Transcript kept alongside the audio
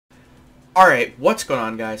Alright, what's going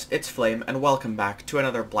on guys? It's Flame and welcome back to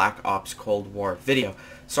another Black Ops Cold War video.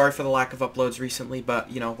 Sorry for the lack of uploads recently, but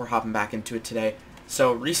you know, we're hopping back into it today.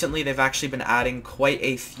 So recently they've actually been adding quite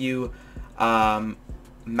a few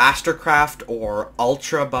Mastercraft or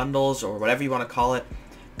Ultra bundles or whatever you want to call it.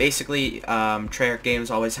 Basically, Treyarch games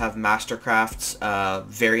always have Mastercrafts,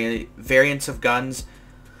 variants of guns.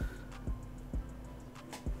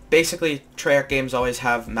 Basically, Treyarch games always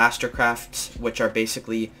have Mastercrafts, which are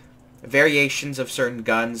basically variations of certain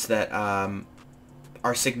guns that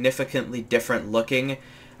are significantly different looking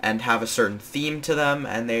and have a certain theme to them,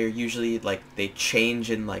 and they're usually like they change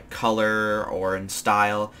in like color or in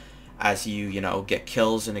style as you know, get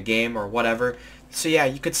kills in a game or whatever. So yeah,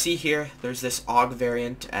 you could see here there's this AUG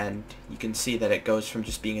variant, and you can see that it goes from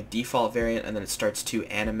just being a default variant and then it starts to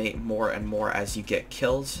animate more and more as you get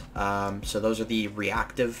kills. So those are the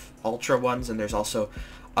reactive Ultra ones, and there's also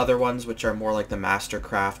other ones which are more like the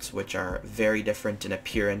Mastercrafts, which are very different in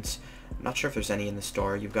appearance. I'm not sure if there's any in the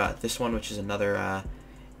store. You've got this one, which is another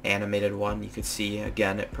animated one. You could see,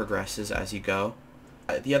 again, it progresses as you go.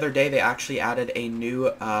 The other day, they actually added a new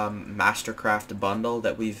Mastercraft bundle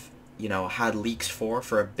that we've, you know, had leaks for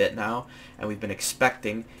a bit now, and we've been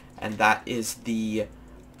expecting, and that is the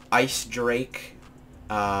ICE DRAKE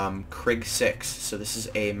Krig 6. So this is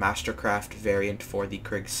a Mastercraft variant for the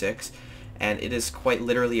Krig 6. And it is quite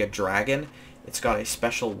literally a dragon. It's got a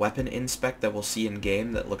special weapon inspect that we'll see in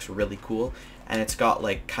game that looks really cool, and it's got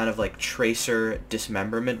like kind of like tracer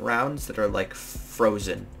dismemberment rounds that are like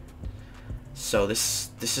frozen. So this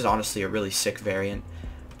is honestly a really sick variant.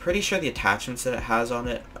 Pretty sure the attachments that it has on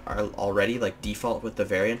it are already like default with the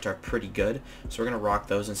variant are pretty good. So we're gonna rock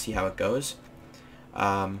those and see how it goes.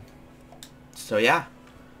 So yeah.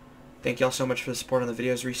 Thank you all so much for the support on the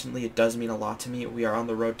videos recently. It does mean a lot to me. We are on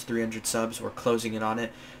the road to 300 subs. We're closing in on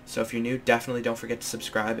it. So if you're new, definitely don't forget to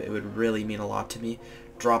subscribe. It would really mean a lot to me.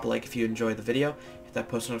 Drop a like if you enjoy the video. Hit that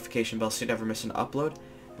post notification bell so you never miss an upload.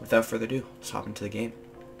 Without further ado, let's hop into the game.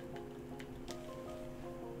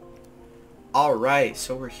 Alright,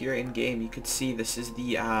 so we're here in game. You could see this is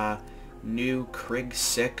the new Krig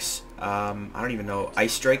 6. I don't even know.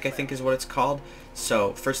 ICE DRAKE, I think is what it's called.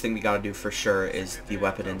 So first thing we gotta do for sure is the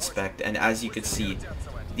weapon inspect, and as you can see,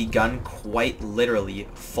 the gun quite literally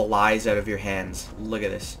flies out of your hands. Look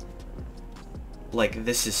at this. Like,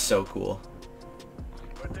 this is so cool.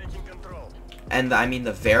 And I mean,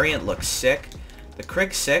 the variant looks sick. The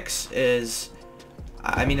Krig 6 is,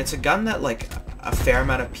 I mean, it's a gun that like a fair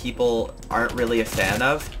amount of people aren't really a fan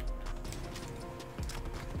of.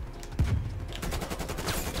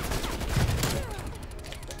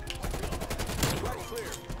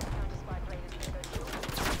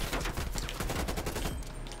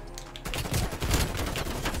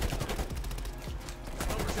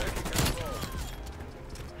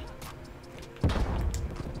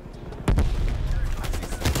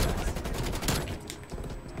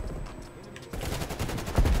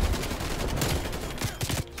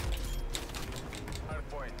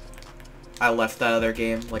 I left that other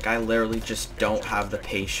game. Like, I literally just don't have the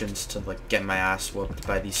patience to like get my ass whooped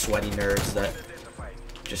by these sweaty nerds that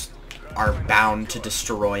just are bound to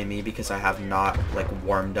destroy me because I have not like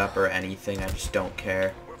warmed up or anything. I just don't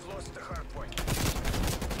care.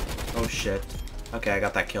 Oh shit. Okay, I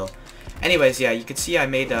got that kill. Anyways, yeah, you can see I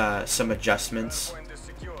made some adjustments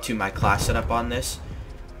to my class setup on this.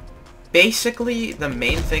 Basically, the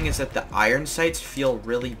main thing is that the iron sights feel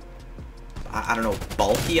really, I don't know,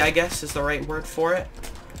 bulky, I guess is the right word for it.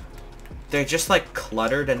 They're just like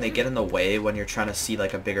cluttered and they get in the way when you're trying to see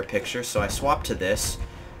like a bigger picture. So I swapped to this,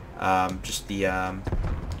 just the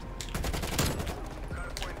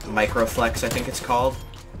Microflex, I think it's called.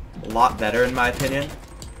 A lot better in my opinion.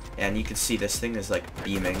 And you can see this thing is like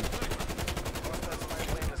beaming.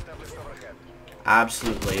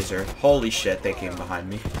 Absolute laser. Holy shit, they came behind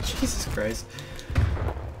me. Jesus Christ.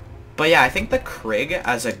 But yeah, I think the Krig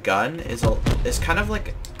as a gun is kind of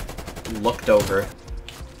like looked over.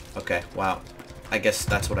 Okay, wow. I guess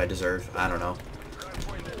that's what I deserve. I don't know.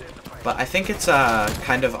 But I think it's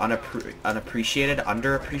kind of unappreciated,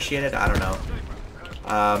 underappreciated. I don't know.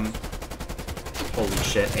 Holy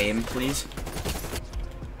shit, aim please.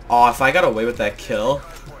 Oh, if I got away with that kill,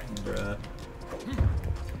 bruh.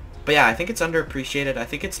 But yeah, I think it's underappreciated. I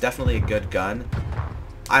think it's definitely a good gun.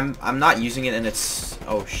 I'm not using it in its...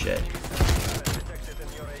 Oh, shit.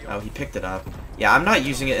 Oh, he picked it up. Yeah, I'm not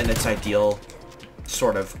using it in its ideal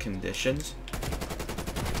sort of conditions.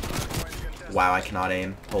 Wow, I cannot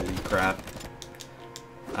aim. Holy crap.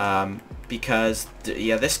 Because,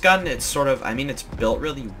 yeah, this gun, it's sort of... I mean, it's built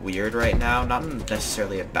really weird right now. Not in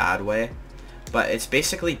necessarily a bad way. But it's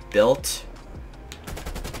basically built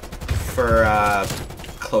for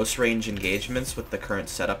close range engagements with the current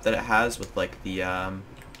setup that it has with like the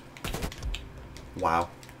wow.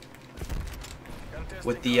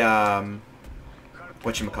 With the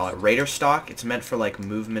whatchamacallit, Raider stock, it's meant for like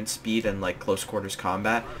movement speed and like close quarters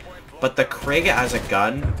combat. But the Krig as a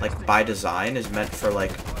gun, like by design, is meant for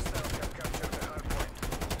like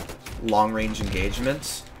long range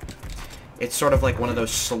engagements. It's sort of like one of those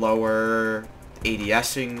slower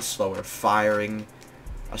ADSing, slower firing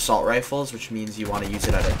assault rifles, which means you want to use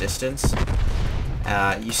it at a distance.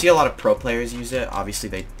 You see a lot of pro players use it. Obviously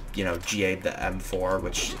they, you know, GA'd the M4,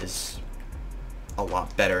 which is a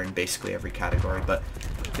lot better in basically every category, but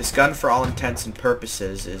this gun for all intents and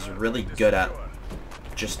purposes is really good at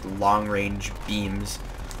just long range beams,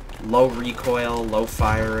 low recoil, low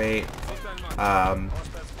fire rate,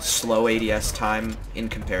 slow ADS time in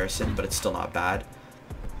comparison, but it's still not bad.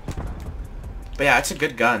 But yeah, it's a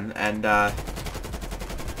good gun, and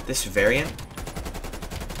this variant,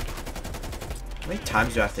 how many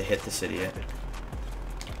times do I have to hit this idiot?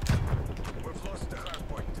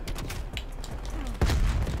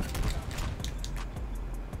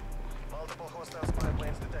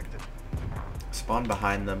 Spawn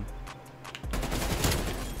behind them.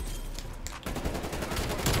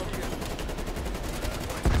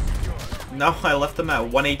 No, I left them at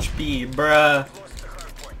 1 HP, bruh.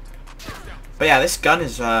 But yeah, this gun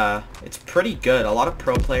is, it's pretty good. A lot of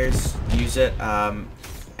pro players use it, and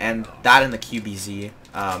that and the QBZ,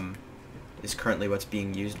 is currently what's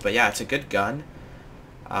being used. But yeah, it's a good gun.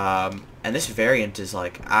 And this variant is,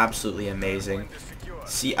 like, absolutely amazing.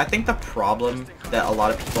 See, I think the problem that a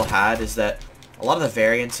lot of people had is that a lot of the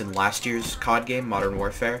variants in last year's COD game, Modern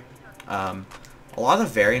Warfare, a lot of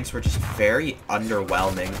the variants were just very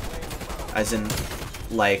underwhelming. As in,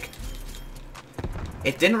 like,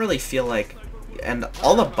 it didn't really feel like, and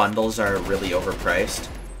all the bundles are really overpriced,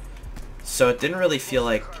 so it didn't really feel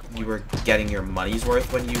like you were getting your money's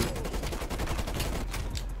worth when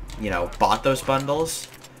you know, bought those bundles,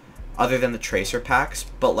 other than the Tracer packs.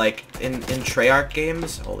 But, like, in Treyarch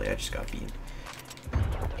games, holy, I just got beaten.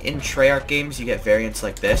 In Treyarch games, you get variants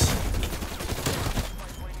like this,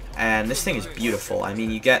 and this thing is beautiful. I mean,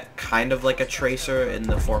 you get kind of like a Tracer in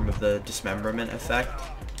the form of the dismemberment effect.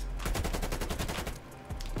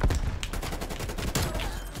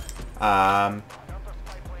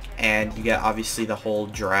 And you get, obviously, the whole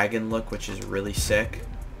dragon look, which is really sick,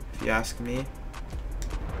 if you ask me.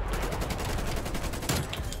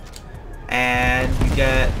 And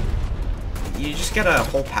you just get a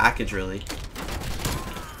whole package, really.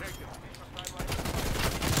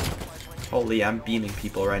 Holy, I'm beaming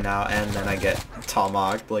people right now, and then I get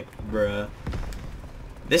tomahawked, like, bruh.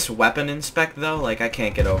 This weapon inspect, though, like, I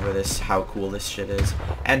can't get over this, how cool this shit is.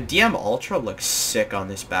 And DM Ultra looks sick on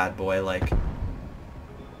this bad boy, like,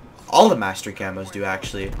 all the mastery camos do,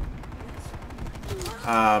 actually.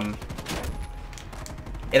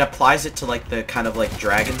 It applies it to, like, the kind of, like,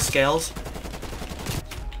 dragon scales.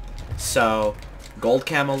 So, gold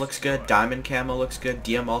camo looks good, diamond camo looks good,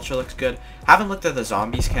 DM Ultra looks good. Haven't looked at the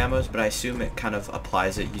zombies camos, but I assume it kind of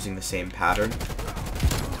applies it using the same pattern.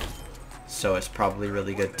 So it's probably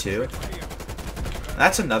really good too.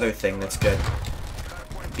 That's another thing that's good,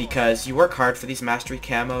 because you work hard for these mastery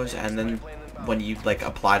camos, and then when you, like,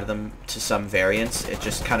 apply to them to some variants, it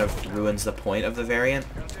just kind of ruins the point of the variant.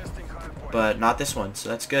 But not this one, so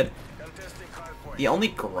that's good. The only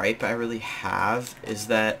gripe I really have is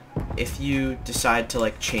that if you decide to,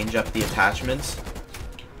 like, change up the attachments,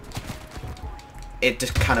 it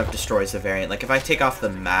just kind of destroys the variant. Like, if I take off the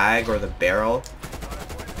mag or the barrel,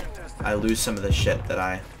 I lose some of the shit that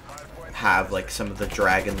I have, like some of the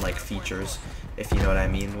dragon-like features, if you know what I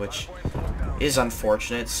mean, which is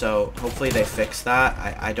unfortunate. So hopefully they fix that.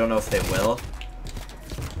 I don't know if they will.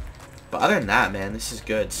 But other than that, man, this is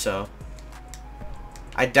good. So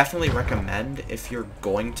I definitely recommend, if you're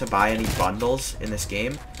going to buy any bundles in this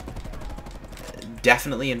game,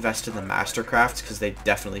 definitely invest in the Mastercrafts, because they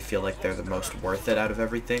definitely feel like they're the most worth it out of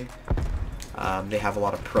everything. They have a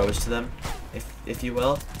lot of pros to them, if you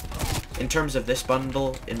will. In terms of this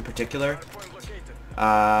bundle in particular,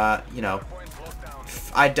 you know,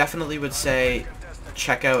 I definitely would say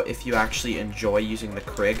check out if you actually enjoy using the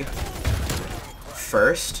Krig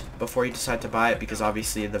first before you decide to buy it, because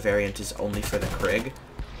obviously the variant is only for the Krig.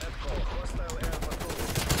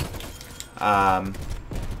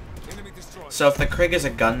 So if the Krig is a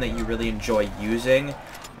gun that you really enjoy using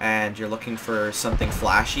and you're looking for something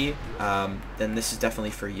flashy, then this is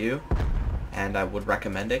definitely for you, and I would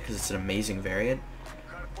recommend it because it's an amazing variant.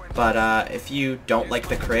 But if you don't like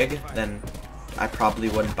the Krig, then I probably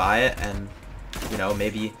wouldn't buy it, and, you know,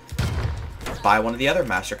 maybe buy one of the other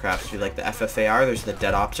Mastercrafts. If you like the FFAR, there's the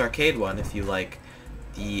Dead Ops Arcade one. If you like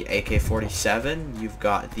the AK-47, you've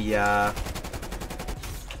got the,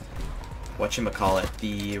 whatchamacallit,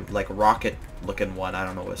 the, like, rocket-looking one. I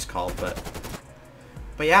don't know what it's called, but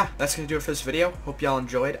yeah, that's going to do it for this video. Hope y'all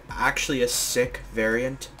enjoyed. Actually a sick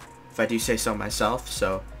variant, if I do say so myself,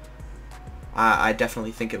 so I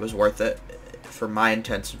definitely think it was worth it. For my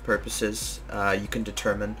intents and purposes, you can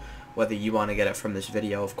determine whether you want to get it from this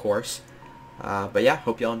video, of course. But yeah,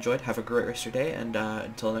 hope y'all enjoyed. Have a great rest of your day, and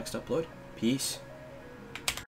until next upload, peace.